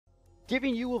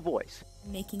giving you a voice,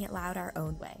 making it loud our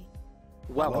own way.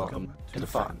 Welcome to the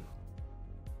fun.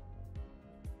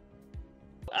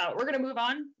 We're going to move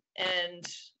on, and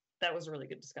that was a really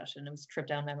good discussion. It was a trip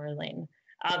down memory lane.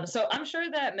 So I'm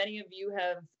sure that many of you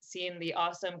have seen the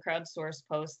awesome crowdsourced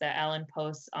posts that Alan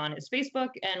posts on his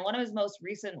Facebook, and one of his most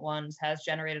recent ones has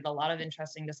generated a lot of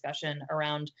interesting discussion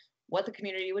around what the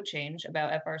community would change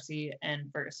about FRC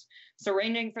and FIRST. So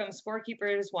ranging from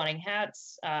scorekeepers wanting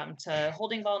hats to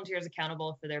holding volunteers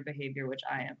accountable for their behavior, which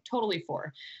I am totally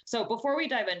for. So before we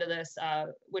dive into this,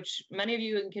 which many of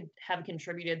you have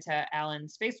contributed to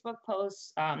Alan's Facebook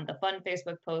posts, the fun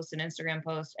Facebook posts and Instagram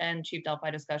posts, and Chief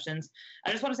Delphi discussions,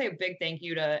 I just want to say a big thank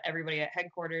you to everybody at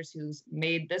headquarters who's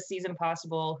made this season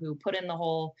possible, who put in the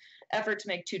whole effort to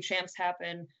make 2 champs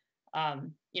happen.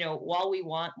 While we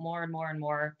want more and more and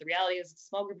more, the reality is it's a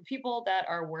small group of people that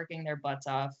are working their butts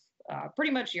off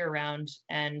pretty much year round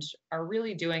and are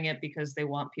really doing it because they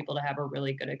want people to have a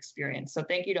really good experience. So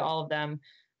thank you to all of them.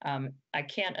 I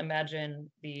can't imagine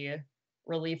the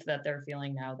relief that they're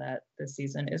feeling now that this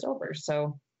season is over.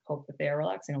 So hope that they are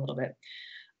relaxing a little bit.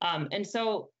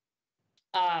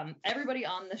 Everybody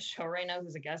on this show right now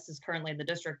who's a guest is currently in the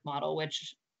district model,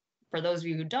 which for those of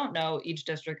you who don't know, each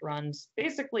district runs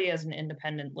basically as an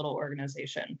independent little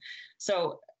organization.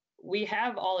 So we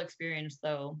have all experienced,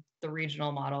 though, the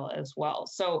regional model as well.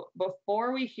 So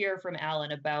before we hear from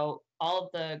Alan about all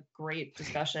of the great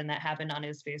discussion that happened on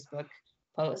his Facebook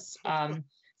posts,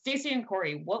 Stacey and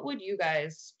Corey, what would you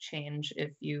guys change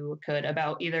if you could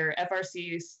about either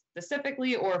FRC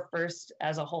specifically or FIRST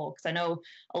as a whole? Because I know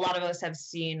a lot of us have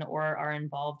seen or are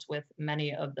involved with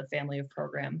many of the family of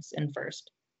programs in FIRST.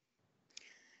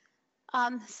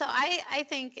 So I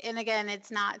think, and again,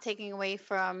 it's not taking away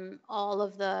from all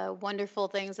of the wonderful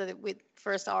things that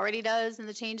FIRST already does and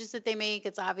the changes that they make.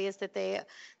 It's obvious that they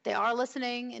are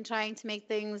listening and trying to make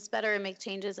things better and make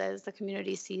changes as the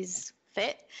community sees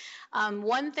fit.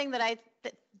 One thing that I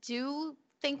do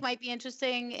think might be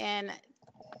interesting, and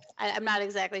I'm not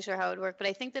exactly sure how it would work, but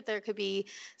I think that there could be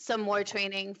some more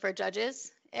training for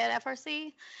judges at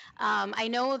FRC. I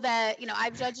know that,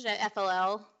 I've judged at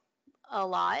FLL a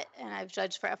lot, and I've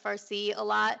judged for FRC a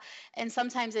lot, and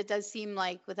sometimes it does seem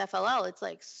like with FLL it's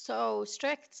like so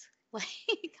strict, like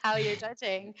how you're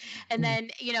judging, and then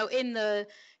in the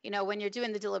when you're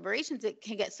doing the deliberations it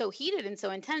can get so heated and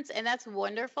so intense, and that's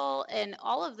wonderful. And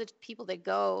all of the people that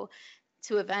go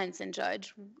to events and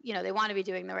judge, they want to be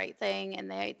doing the right thing, and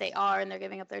they are, and they're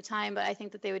giving up their time, but I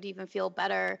think that they would even feel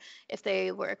better if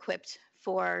they were equipped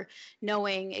for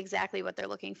knowing exactly what they're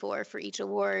looking for each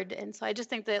award. And so I just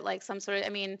think that like some sort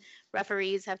of,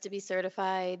 referees have to be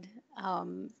certified,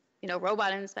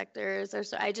 robot inspectors, or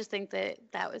so. I just think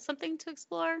that was something to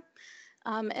explore.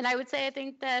 And I would say, I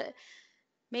think that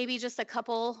maybe just a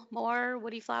couple more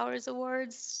Woody Flowers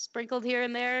awards sprinkled here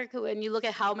and there. When you look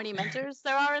at how many mentors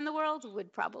there are in the world,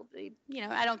 would probably,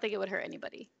 I don't think it would hurt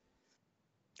anybody.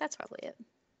 That's probably it.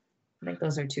 I think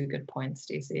those are 2 good points,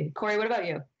 Stacey. Corey, what about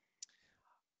you?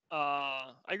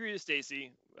 I agree with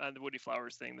Stacey on the Woody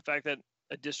Flowers thing. The fact that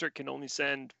a district can only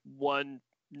send 1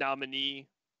 nominee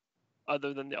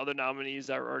other than the other nominees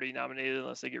that are already nominated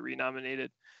unless they get renominated.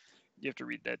 You have to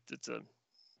read that. It's a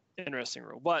interesting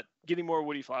rule. But getting more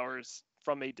Woody Flowers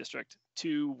from a district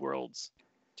to Worlds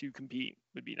to compete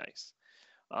would be nice.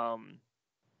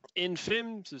 In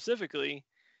FIM specifically,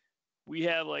 we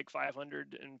have like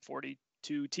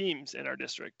 542 teams in our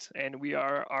district, and we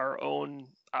are our own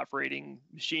operating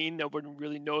machine. Nobody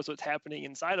really knows what's happening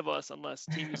inside of us unless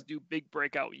teams do big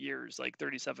breakout years like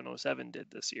 3707 did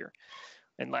this year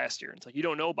and last year. It's like you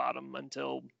don't know about them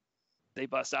until they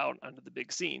bust out onto the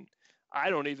big scene. I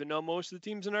don't even know most of the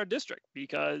teams in our district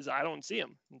because I don't see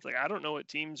them. It's like I don't know what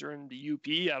teams are in the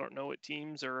UP. I don't know what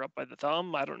teams are up by the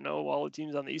Thumb. I don't know all the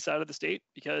teams on the east side of the state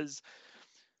because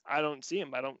I don't see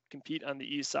them. I don't compete on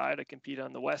the east side. I compete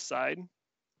on the west side.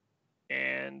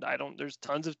 And there's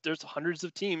hundreds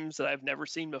of teams that I've never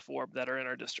seen before that are in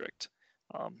our district.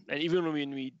 And even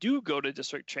when we do go to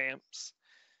district champs,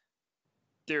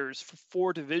 there's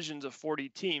 4 divisions of 40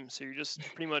 teams. So you're just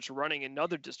pretty much running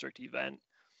another district event.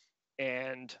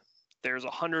 And there's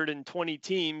 120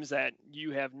 teams that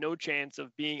you have no chance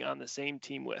of being on the same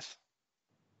team with,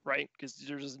 right? Because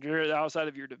they're outside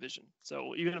of your division.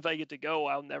 So even if I get to go,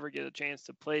 I'll never get a chance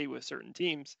to play with certain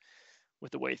teams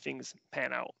with the way things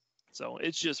pan out. So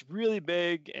it's just really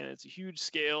big, and it's a huge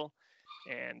scale,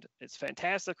 and it's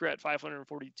fantastic. We're at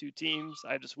 542 teams.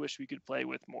 I just wish we could play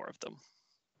with more of them.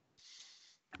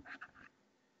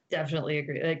 Definitely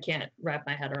agree. I can't wrap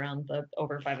my head around the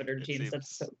over 500 teams.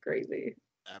 That's so crazy.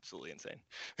 Absolutely insane.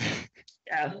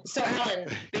 Yeah. So Alan,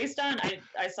 based on,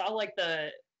 I saw like the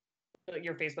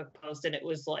your Facebook post, and it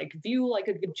was like, view like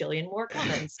a gajillion more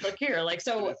comments. Click here. Like,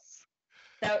 so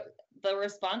that the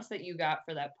response that you got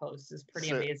for that post is pretty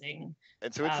amazing.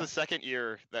 And so it's the second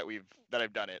year that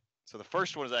I've done it. So the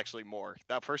first one is actually more.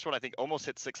 That first one I think almost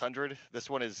hit 600. This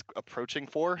one is approaching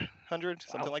 400,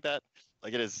 something like that.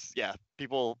 Like it is, yeah.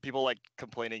 People like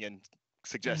complaining and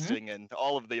suggesting and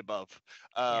all of the above.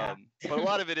 But a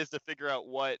lot of it is to figure out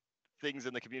what things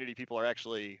in the community people are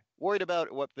actually worried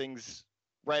about, what things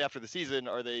right after the season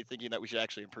are they thinking that we should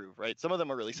actually improve, right? Some of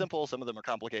them are really simple, some of them are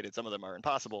complicated, some of them are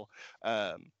impossible.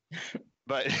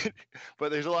 But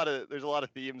there's a lot of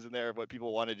themes in there of what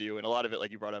people want to do, and a lot of it,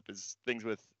 like you brought up, is things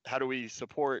with how do we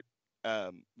support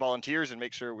volunteers and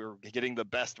make sure we're getting the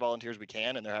best volunteers we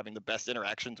can and they're having the best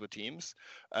interactions with teams.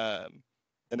 And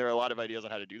there are a lot of ideas on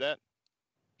how to do that.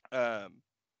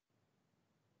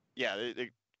 It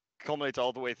culminates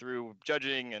all the way through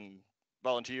judging and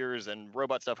volunteers and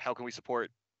robot stuff. How can we support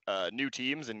new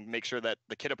teams and make sure that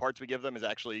the kit of parts we give them is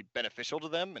actually beneficial to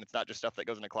them and it's not just stuff that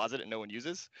goes in a closet and no one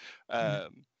uses.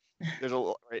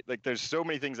 There's so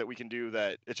many things that we can do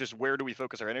that it's just where do we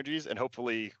focus our energies, and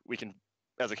hopefully we can,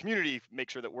 as a community, make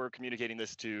sure that we're communicating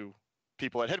this to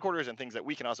people at headquarters and things that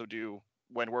we can also do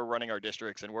when we're running our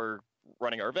districts and we're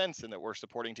running our events and that we're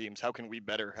supporting teams. How can we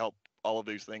better help all of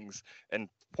these things and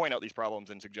point out these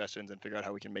problems and suggestions and figure out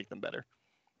how we can make them better?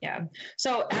 Yeah.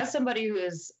 So as somebody who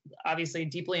is obviously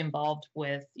deeply involved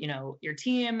with, your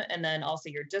team and then also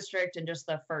your district and just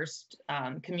the FIRST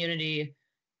community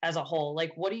as a whole,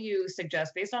 like, what do you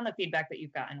suggest based on the feedback that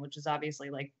you've gotten, which is obviously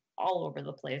like all over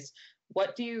the place?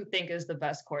 What do you think is the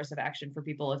best course of action for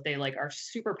people if they like are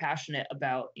super passionate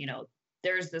about,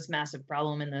 there's this massive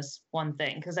problem in this one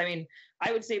thing? Because I mean,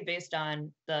 I would say based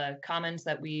on the comments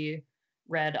that we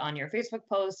read on your Facebook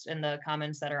post and the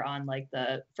comments that are on like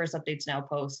the First Updates Now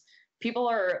post, people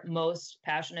are most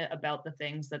passionate about the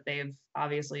things that they've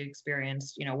obviously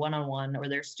experienced, one-on-one, or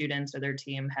their students or their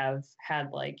team have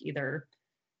had like either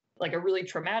like a really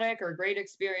traumatic or great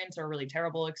experience or a really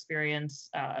terrible experience.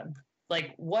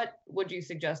 Like, what would you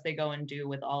suggest they go and do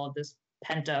with all of this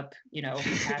pent up,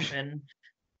 passion?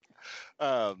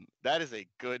 That is a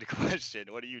good question.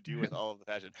 What do you do with all of the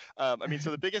passion? So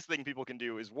the biggest thing people can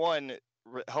do is, one,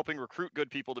 helping recruit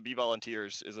good people to be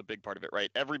volunteers is a big part of it,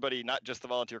 right? Everybody, not just the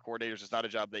volunteer coordinators, it's not a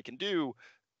job they can do,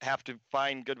 have to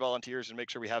find good volunteers and make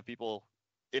sure we have people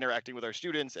interacting with our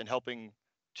students and helping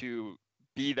to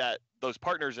be those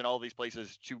partners in all these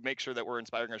places to make sure that we're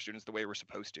inspiring our students the way we're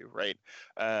supposed to, right?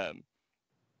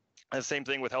 The same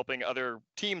thing with helping other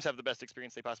teams have the best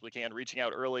experience they possibly can, reaching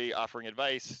out early, offering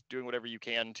advice, doing whatever you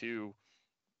can to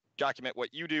document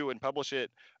what you do and publish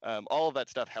it. All of that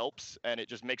stuff helps, and it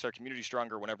just makes our community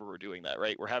stronger whenever we're doing that,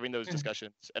 right? We're having those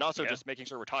discussions, and also just making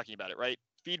sure we're talking about it, right?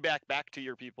 Feedback back to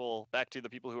your people, back to the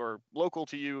people who are local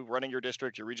to you, running your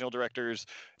district, your regional directors,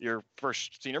 your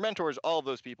first senior mentors, all of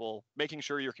those people, making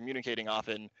sure you're communicating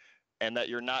often and that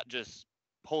you're not just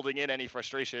holding in any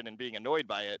frustration and being annoyed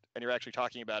by it, and you're actually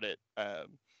talking about it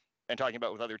and talking about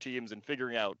it with other teams and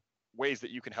figuring out ways that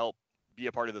you can help be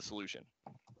a part of the solution.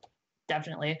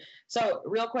 Definitely. So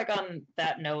real quick on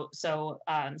that note, so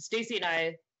Stacy and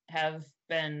I have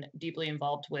been deeply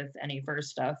involved with any FIRST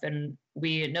stuff, and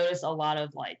we notice a lot of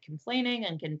like complaining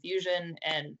and confusion.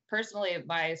 And personally,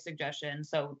 my suggestion,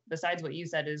 so besides what you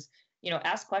said, is,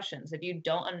 ask questions. If you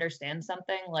don't understand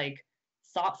something, like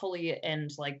thoughtfully and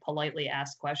like politely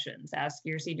ask questions. Ask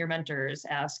your senior mentors,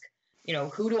 ask,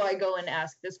 who do I go and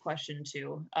ask this question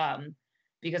to?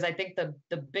 Because I think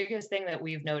the biggest thing that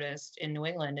we've noticed in New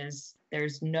England is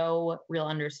there's no real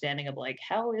understanding of like,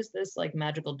 how is this like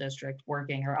magical district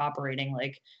working or operating?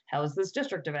 Like, how is this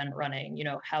district event running?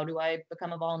 How do I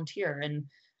become a volunteer? And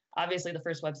obviously the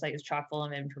FIRST website is chock full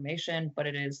of information, but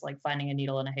it is like finding a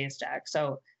needle in a haystack.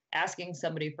 So asking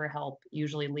somebody for help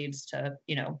usually leads to,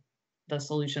 the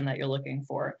solution that you're looking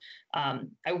for.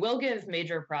 I will give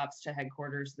major props to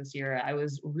headquarters this year. I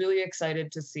was really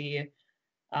excited to see,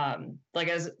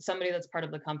 as somebody that's part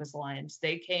of the Compass Alliance,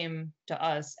 they came to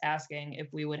us asking if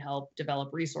we would help develop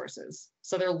resources.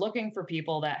 So they're looking for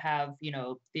people that have,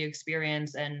 the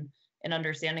experience and an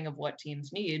understanding of what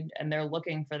teams need. And they're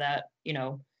looking for that,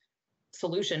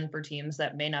 solution for teams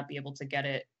that may not be able to get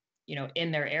it,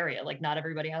 in their area. Like, not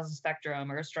everybody has a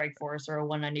Spectrum or a Strike Force or a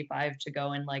 195 to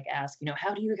go and like ask,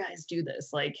 how do you guys do this?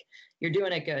 Like, you're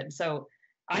doing it good. So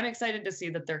I'm excited to see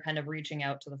that they're kind of reaching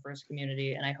out to the FIRST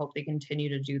community, and I hope they continue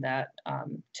to do that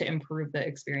to improve the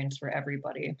experience for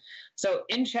everybody. So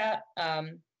in chat,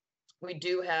 we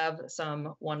do have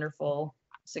some wonderful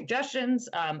suggestions.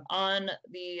 On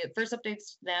the First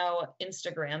Updates Now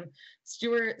Instagram,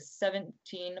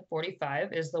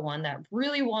 Stuart1745 is the one that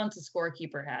really wants a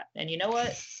scorekeeper hat. And you know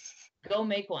what? Go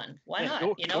make one. Why not?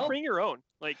 Go bring your own.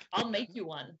 Like, I'll make you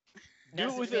one. do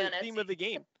it with the theme of the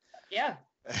game. Yeah.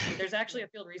 There's actually a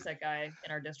field reset guy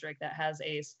in our district that has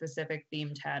a specific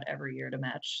themed hat every year to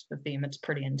match the theme. It's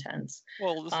pretty intense.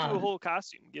 Well, let's do a whole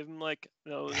costume. Give him like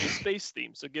the space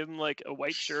theme. So give him like a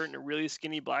white shirt and a really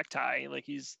skinny black tie, like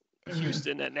he's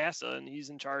Houston at NASA and he's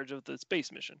in charge of the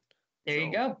space mission. There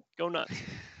you go. Go nuts.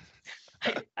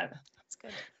 That's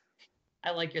good. I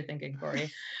like your thinking,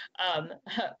 Corey.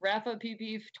 Rafa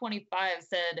PP25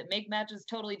 said, make matches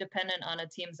totally dependent on a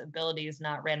team's abilities,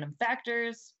 not random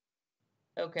factors.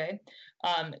 Okay.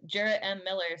 Jarrett M.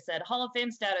 Miller said, Hall of Fame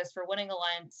status for winning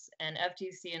Alliance and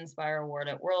FTC Inspire Award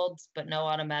at Worlds, but no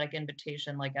automatic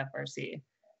invitation like FRC.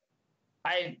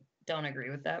 I don't agree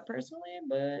with that personally,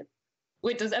 but...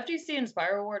 Wait, does FTC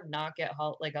Inspire Award not get a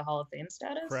Hall of Fame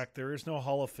status? Correct. There is no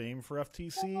Hall of Fame for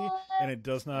FTC, and it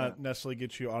does not necessarily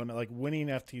get you automatic. Like winning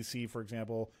FTC, for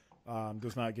example,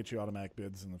 does not get you automatic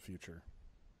bids in the future.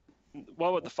 What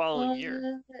about the following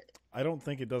year? I don't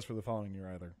think it does for the following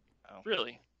year either.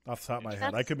 Really? Off the top of my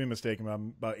head, I could be mistaken, but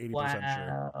I'm about 80%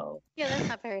 sure. Yeah, that's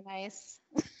not very nice.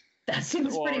 That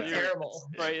seems pretty terrible.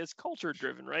 Right? It's culture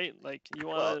driven, right? Like you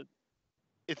want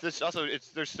to.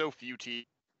 There's so few teams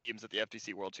at the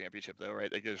FTC World Championship, though,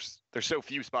 right? Like there's so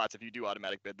few spots. If you do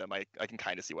automatic bid them, I can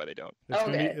kind of see why they don't.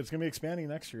 It's gonna be expanding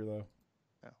next year, though.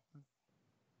 Yeah.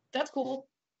 That's cool.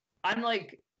 I feel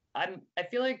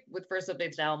like with First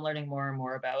Updates Now, I'm learning more and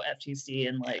more about FTC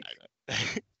and like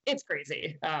it's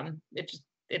crazy.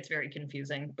 It's very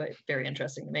confusing, but very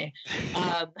interesting to me.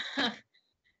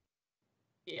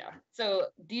 Yeah. So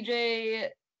DJ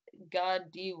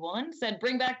God D1 said,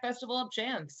 bring back Festival of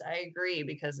Champs. I agree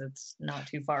because it's not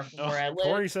too far from where I live.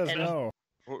 Corey says no.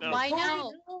 Why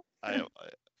no?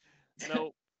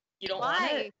 No. You don't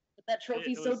want it? But that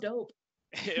trophy's so dope.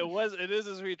 It is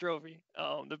a sweet trophy.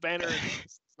 The banner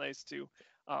is nice too.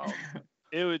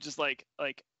 It was just like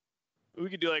we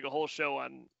could do like a whole show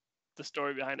on the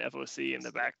story behind FOC and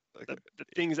the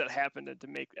things that happened to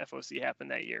make FOC happen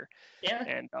that year. Yeah.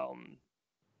 And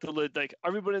like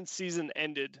everybody's season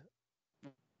ended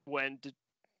when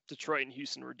Detroit and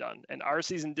Houston were done, and our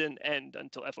season didn't end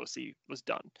until FOC was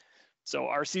done. So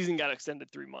our season got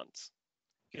extended 3 months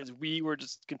because we were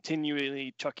just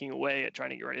continually chucking away at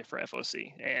trying to get ready for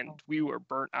FOC, and we were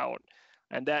burnt out.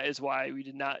 And that is why we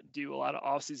did not do a lot of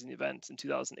off-season events in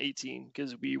 2018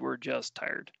 because we were just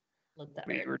tired.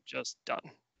 We were just done.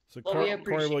 So Corey,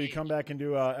 will you come back and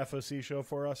do a FOC show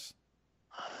for us?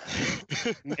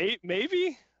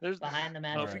 Maybe. There's behind the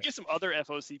magic. If we get some other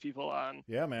FOC people on,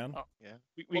 yeah, man.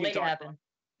 We can talk about,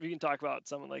 we can talk about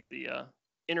some of like the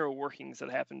inner workings that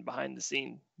happened behind the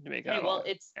scene to make that.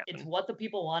 It's what the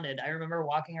people wanted. I remember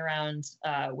walking around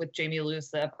with Jamie Luce,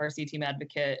 the FRC team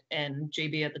advocate, and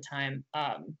JB at the time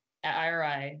at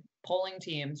IRI, polling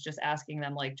teams, just asking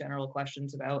them like general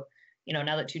questions about,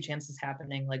 now that 2 Champs is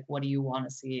happening, like what do you want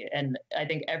to see? And I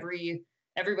think everybody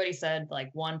said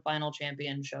like one final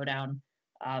champion showdown.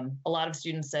 A lot of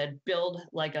students said build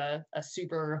like a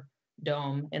super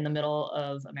dome in the middle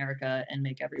of America and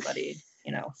make everybody,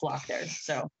 flock there.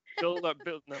 So build.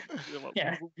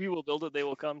 Yeah. We will build it. They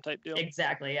will come type deal.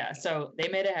 Exactly. Yeah. So they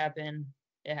made it happen.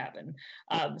 It happened.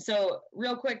 So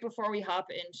real quick before we hop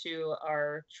into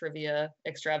our trivia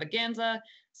extravaganza.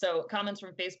 So comments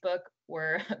from Facebook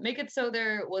were make it so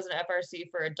there was an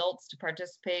FRC for adults to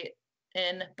participate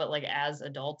in, but like as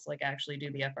adults, like actually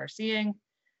do the FRCing.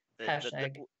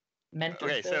 Hashtag mentorship.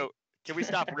 Okay, so can we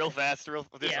stop real fast on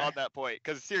that point?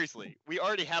 Because seriously, we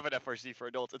already have an FRC for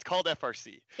adults. It's called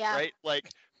FRC, right? Like,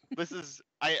 this is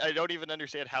I don't even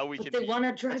understand how we can. They want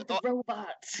to drive the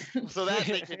robots, so that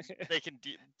they can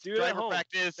do driver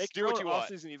practice, do what you want.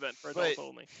 Off-season event for adults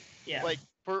only. Yeah. Like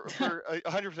for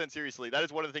 100% seriously, that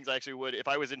is one of the things I actually would, if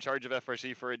I was in charge of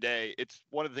FRC for a day. It's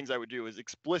one of the things I would do is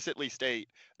explicitly state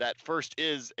that first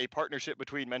is a partnership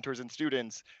between mentors and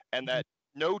students, and that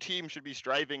no team should be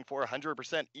striving for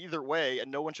 100% either way, and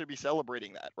no one should be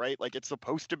celebrating that, right? Like, it's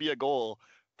supposed to be a goal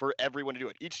for everyone to do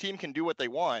it. Each team can do what they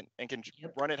want and can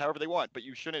run it however they want, but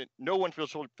no one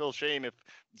feels shame if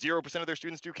 0% of their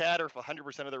students do CAD or if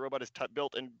 100% of their robot is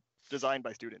built and designed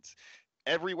by students.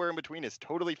 Everywhere in between is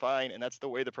totally fine, and that's the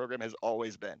way the program has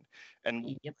always been.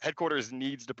 And headquarters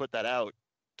needs to put that out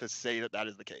to say that that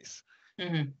is the case.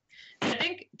 Mm-hmm. I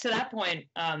think to that point,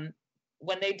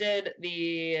 when they did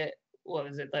the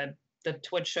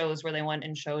Twitch shows where they went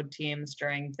and showed teams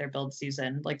during their build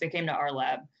season, like they came to our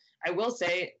lab. I will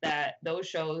say that those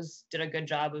shows did a good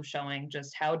job of showing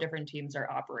just how different teams are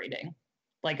operating.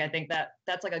 Like, I think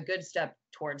that's like a good step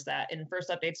towards that. And First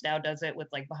Updates now does it with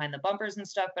like behind the bumpers and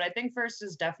stuff. But I think First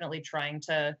is definitely trying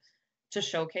to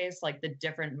showcase like the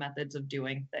different methods of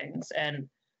doing things. And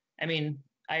I mean,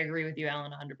 I agree with you,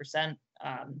 Alan, 100%.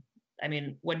 I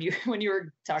mean, when you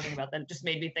were talking about that, it just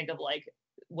made me think of like,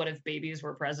 what if babies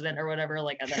were president or whatever?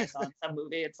 Like, that I saw in some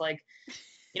movie. It's like,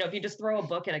 you know, if you just throw a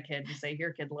book at a kid and say,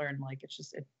 "Here, kid, learn," like, it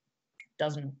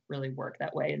doesn't really work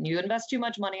that way. And you invest too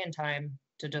much money and time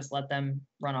to just let them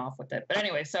run off with it. But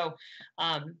anyway, so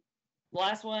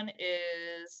last one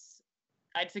is,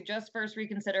 I'd suggest first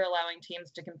reconsider allowing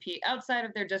teams to compete outside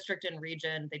of their district and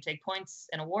region. They take points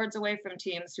and awards away from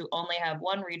teams who only have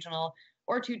one regional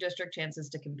or two district chances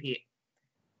to compete.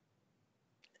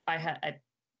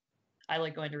 I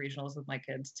like going to regionals with my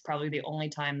kids. It's probably the only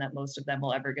time that most of them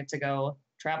will ever get to go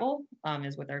travel,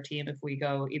 is with our team if we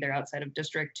go either outside of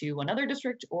district to another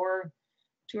district or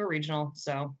to a regional.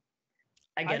 So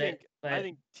I get it. But I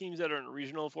think teams that are in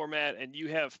regional format and you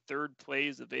have third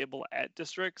plays available at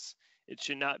districts, it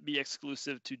should not be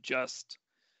exclusive to just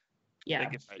right.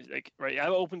 I have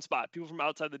an open spot. People from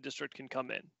outside the district can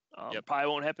come in. Probably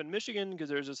won't happen in Michigan because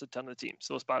there's just a ton of teams,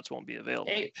 so those spots won't be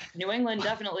available. Hey, New England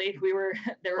definitely. There were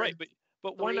right,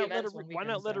 but why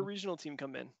not let a regional team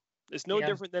come in? It's no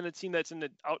different than a team that's in the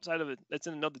outside of it, that's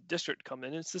in another district come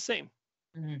in. It's the same.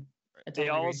 Mm-hmm. They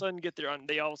all of a sudden get their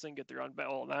unbag.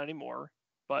 Well, not anymore,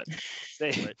 but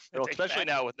they. Well, especially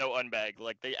now with no unbag,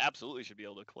 like they absolutely should be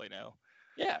able to play now.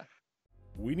 Yeah.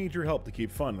 We need your help to keep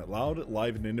fun loud,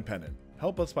 live, and independent.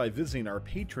 Help us by visiting our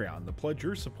Patreon to pledge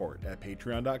your support at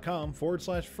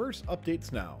patreon.com/First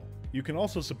Updates Now. You can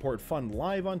also support Fun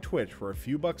live on Twitch for a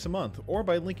few bucks a month or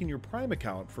by linking your Prime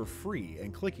account for free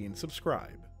and clicking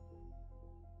subscribe.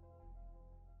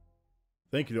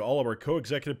 Thank you to all of our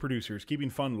co-executive producers keeping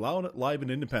Fun loud, live, and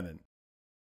independent.